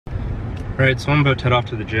Right, so I'm about to head off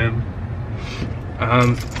to the gym.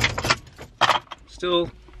 Still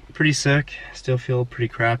pretty sick, still feel pretty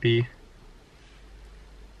crappy.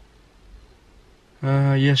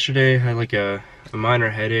 Yesterday I had like a minor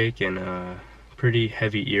headache and a pretty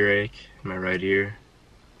heavy earache in my right ear,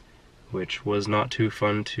 which was not too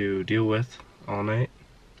fun to deal with all night.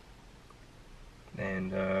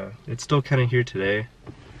 And it's still kind of here today,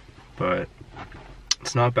 but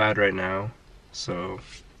it's not bad right now, so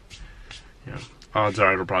you know, odds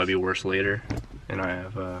are it'll probably be worse later. And I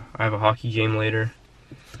have a hockey game later,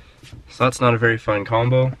 so that's not a very fun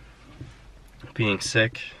combo, being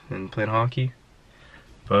sick and playing hockey.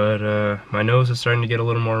 But my nose is starting to get a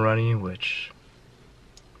little more runny, which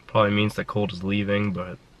probably means the cold is leaving,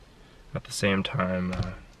 but at the same time,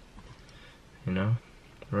 you know,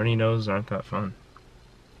 runny noses aren't that fun.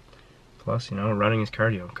 Plus, you know, running is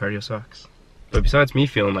cardio. Cardio sucks. But besides me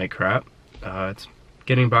feeling like crap, it's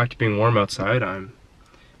getting back to being warm outside. I'm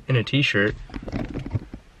in a t-shirt.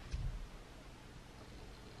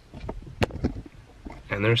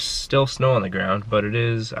 And there's still snow on the ground, but it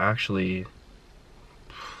is actually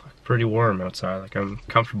pretty warm outside. Like, I'm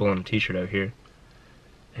comfortable in a t-shirt out here.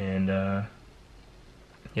 And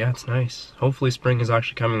yeah, it's nice. Hopefully spring is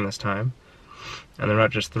actually coming this time, and they're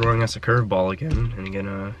not just throwing us a curveball again and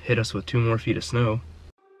gonna hit us with 2 more feet of snow.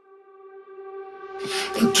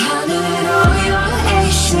 And counting all your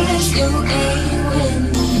aces, you ain't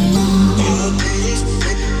winning.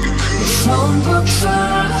 The phone book full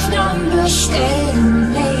of numbers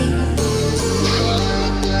staying late.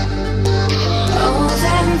 All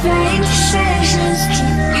them vain decisions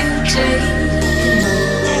keep you dating.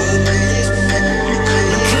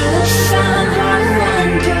 You could find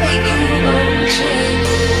one but you won't change.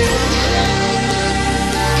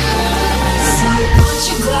 So aren't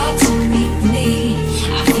you glad to meet me?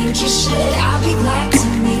 You said I'd be glad to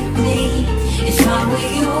meet me. If I were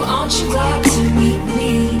you, aren't you glad to meet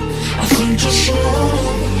me? I think you should.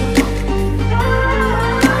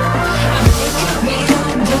 I think I'll be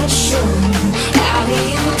on good show. Out of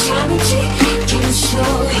you, time to take it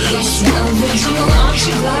slow. Yes, I love you, aren't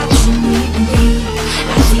you glad to meet me?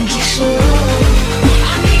 I think you should. I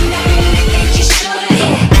mean, I really think you should,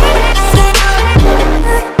 yeah.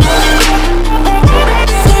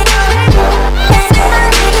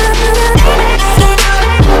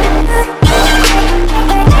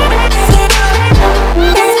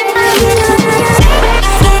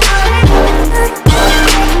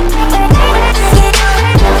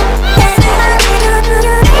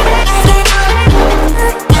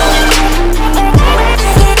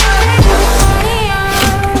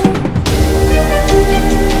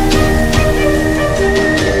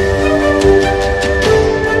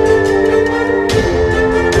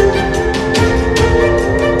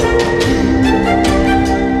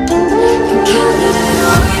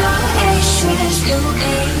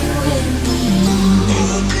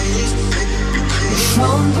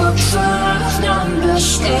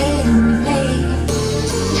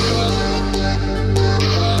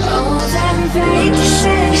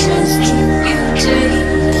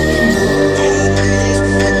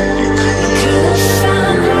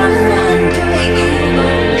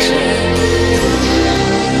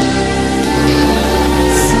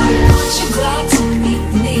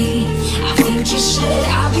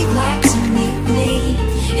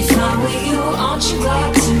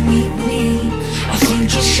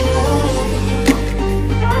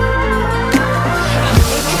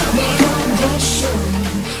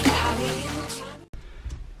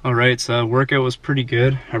 Alright, so workout was pretty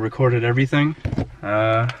good. I recorded everything.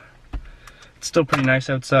 It's still pretty nice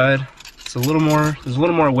outside. It's there's a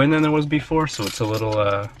little more wind than there was before, so it's a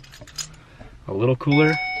little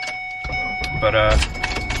cooler. But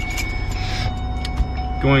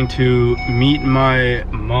going to meet my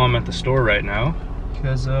mom at the store right now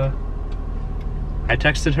because I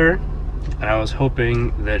texted her and I was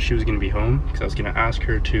hoping that she was gonna be home because I was gonna ask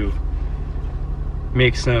her to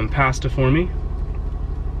make some pasta for me.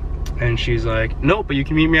 And she's like, nope, but you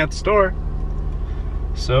can meet me at the store.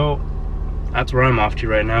 So that's where I'm off to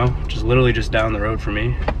right now, which is literally just down the road for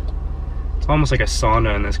me. It's almost like a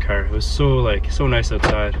sauna in this car. It was so nice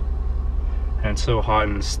outside and so hot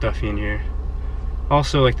and stuffy in here.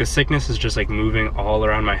 Also, like, the sickness is just like moving all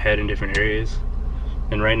around my head in different areas,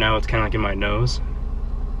 and right now it's kind of like in my nose,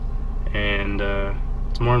 and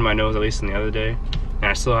it's more in my nose at least than the other day, and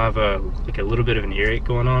I still have a little bit of an earache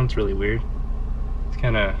going on. It's really weird. It's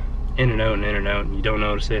kind of in and out and you don't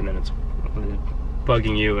notice it, and then it's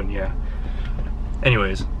bugging you, and yeah.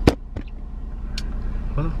 Anyways,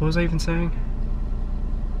 what was I even saying?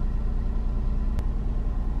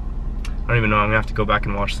 I don't even know. I'm gonna have to go back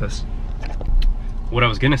and watch this. what I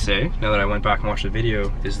was gonna say, now that I went back and watched the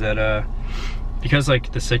video, is that because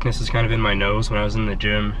like the sickness is kind of in my nose, when I was in the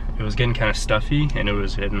gym, it was getting kind of stuffy, and it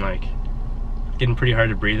was getting pretty hard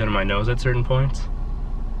to breathe out of my nose at certain points.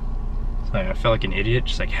 So I felt like an idiot,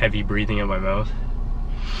 just like heavy breathing in my mouth.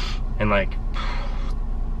 And like,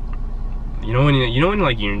 you know when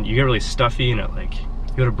like you get really stuffy and it like,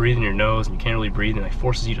 you go to breathe in your nose and you can't really breathe and it like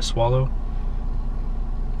forces you to swallow.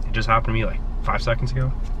 It just happened to me like 5 seconds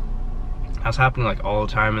ago. That was happening like all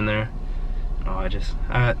the time in there. Oh, it's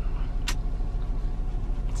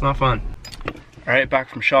not fun. Alright, back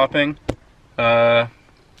from shopping.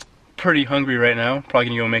 Pretty hungry right now. Probably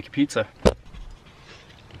gonna go make a pizza.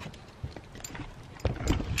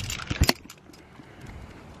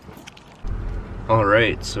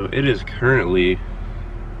 Alright, so it is currently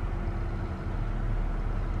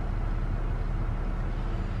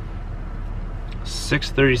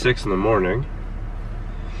 .36 in the morning.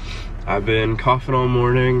 I've been coughing all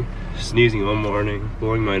morning, sneezing all morning,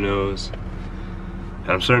 blowing my nose, and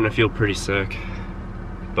I'm starting to feel pretty sick.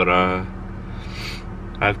 But I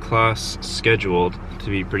have class scheduled to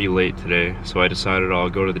be pretty late today, so I decided I'll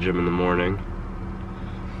go to the gym in the morning.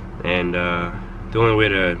 And the only way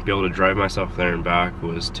to be able to drive myself there and back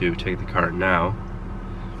was to take the car now.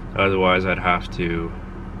 Otherwise, I'd have to,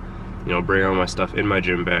 you know, bring all my stuff in my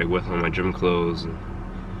gym bag with all my gym clothes. And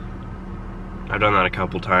I've done that a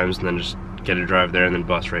couple times, and then just get a drive there and then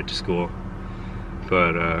bus right to school.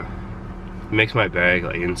 But it makes my bag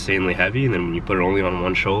like insanely heavy, and then when you put it only on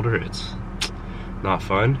one shoulder, it's not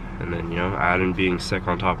fun. And then, you know, add in being sick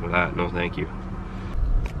on top of that, no thank you.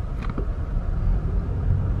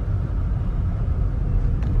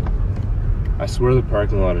 I swear the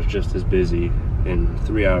parking lot is just as busy in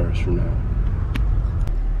 3 hours from now.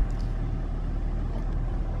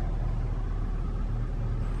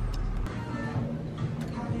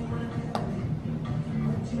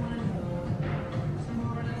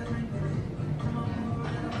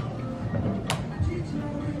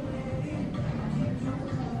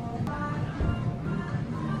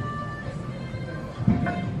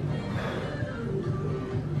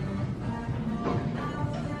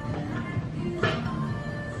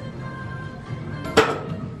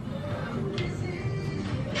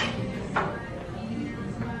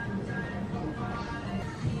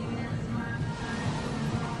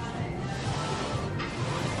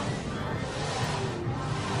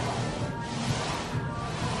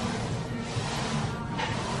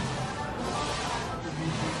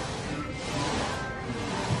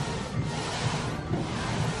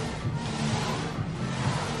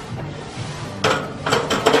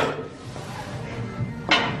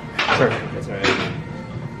 That's all right.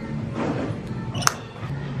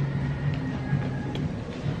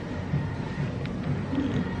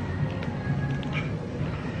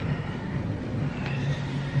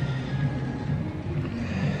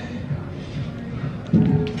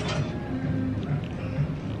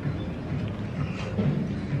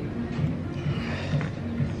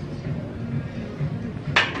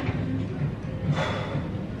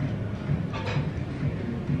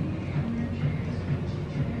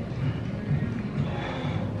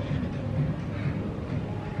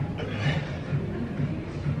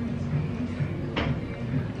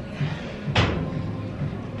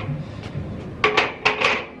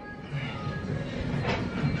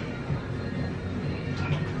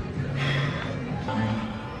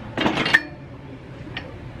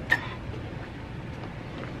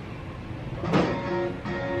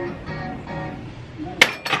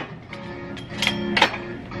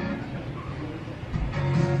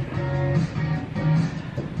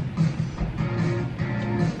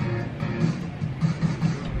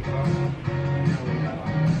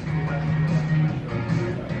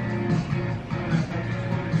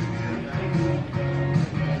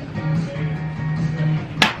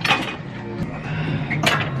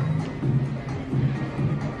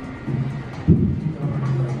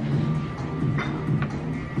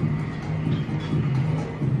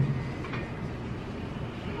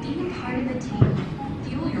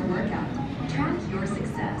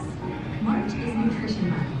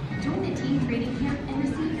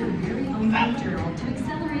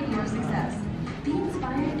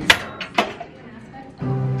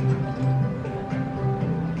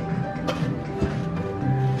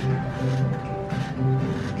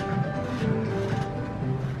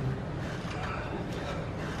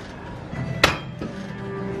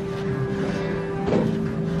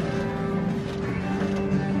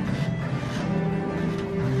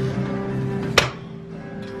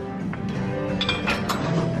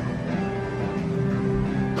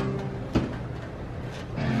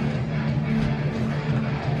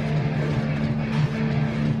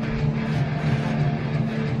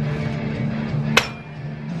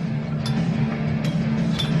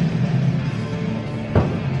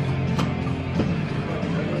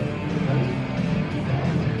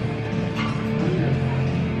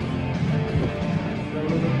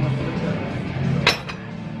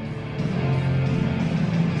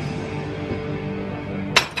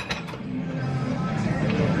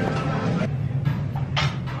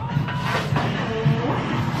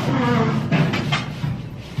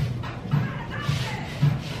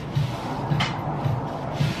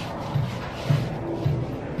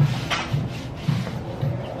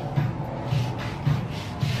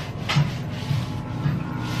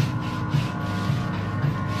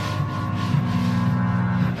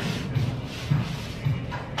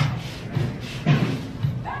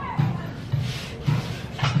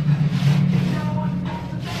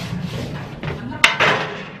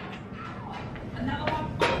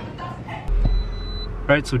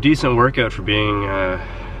 Alright, so decent workout for being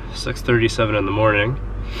 6:37 in the morning.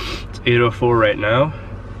 It's 8:04 right now,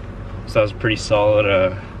 so that was a pretty solid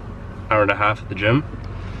hour and a half at the gym.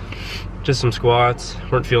 Just some squats,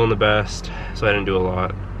 weren't feeling the best, so I didn't do a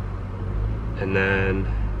lot. And then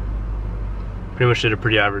pretty much did a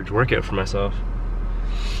pretty average workout for myself.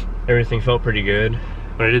 Everything felt pretty good.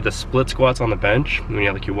 When I did the split squats on the bench, when you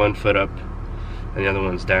have like your one foot up and the other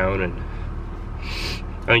one's down, and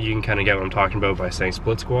I think you can kind of get what I'm talking about by saying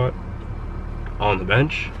split squat on the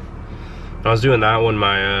bench. When I was doing that one,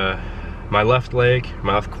 my left leg,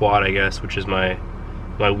 my left quad, I guess, which is my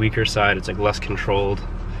weaker side, it's like less controlled.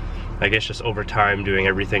 I guess just over time doing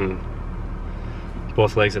everything,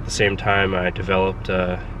 both legs at the same time, I developed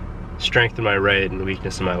strength in my right and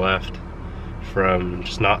weakness in my left from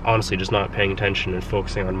just not paying attention and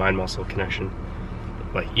focusing on mind muscle connection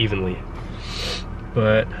like evenly.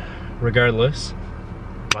 But regardless,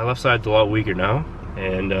 my left side's a lot weaker now,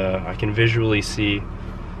 and I can visually see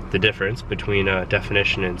the difference between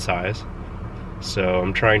definition and size. So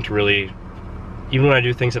I'm trying to really, even when I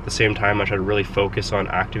do things at the same time, I try to really focus on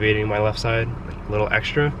activating my left side like a little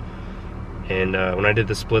extra. And when I did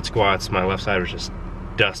the split squats, my left side was just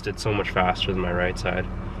dusted so much faster than my right side.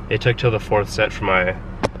 It took till the 4th set for my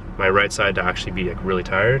right side to actually be like really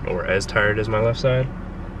tired, or as tired as my left side.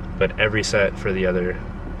 But every set for the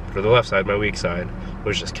left side, my weak side,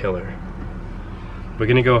 was just killer. We're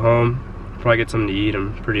gonna go home, probably get something to eat.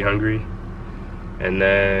 I'm pretty hungry, and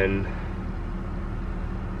then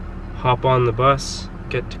hop on the bus,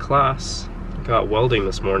 get to class. Got welding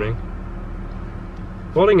this morning.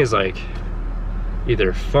 Welding is like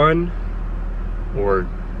either fun or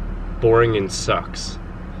boring and sucks.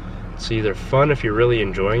 It's either fun if you're really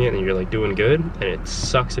enjoying it and you're like doing good, and it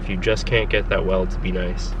sucks if you just can't get that weld to be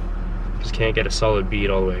nice. Just can't get a solid bead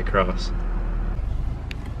all the way across.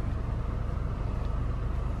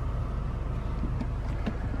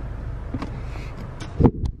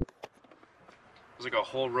 There's like a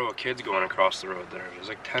whole row of kids going across the road there. There's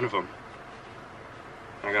like 10 of them.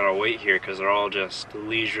 I gotta wait here because they're all just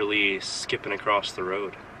leisurely skipping across the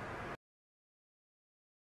road.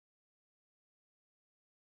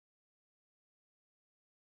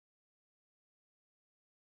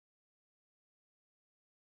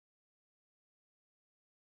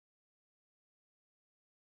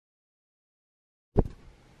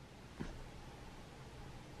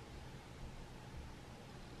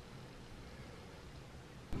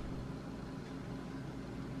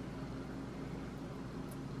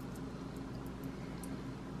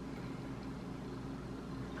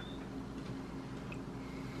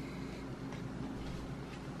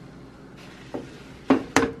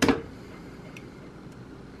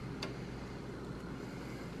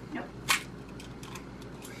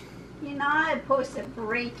 You're not supposed to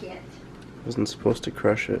break it. Wasn't supposed to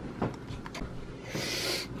crush it.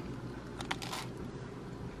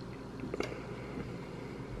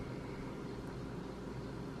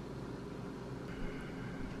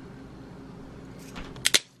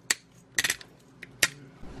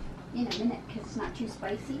 In a minute, because it's not too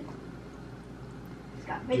spicy. It's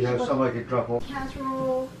got Do you have vegetables, something I could drop off?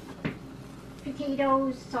 casserole,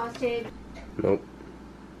 potatoes, sausage. Nope.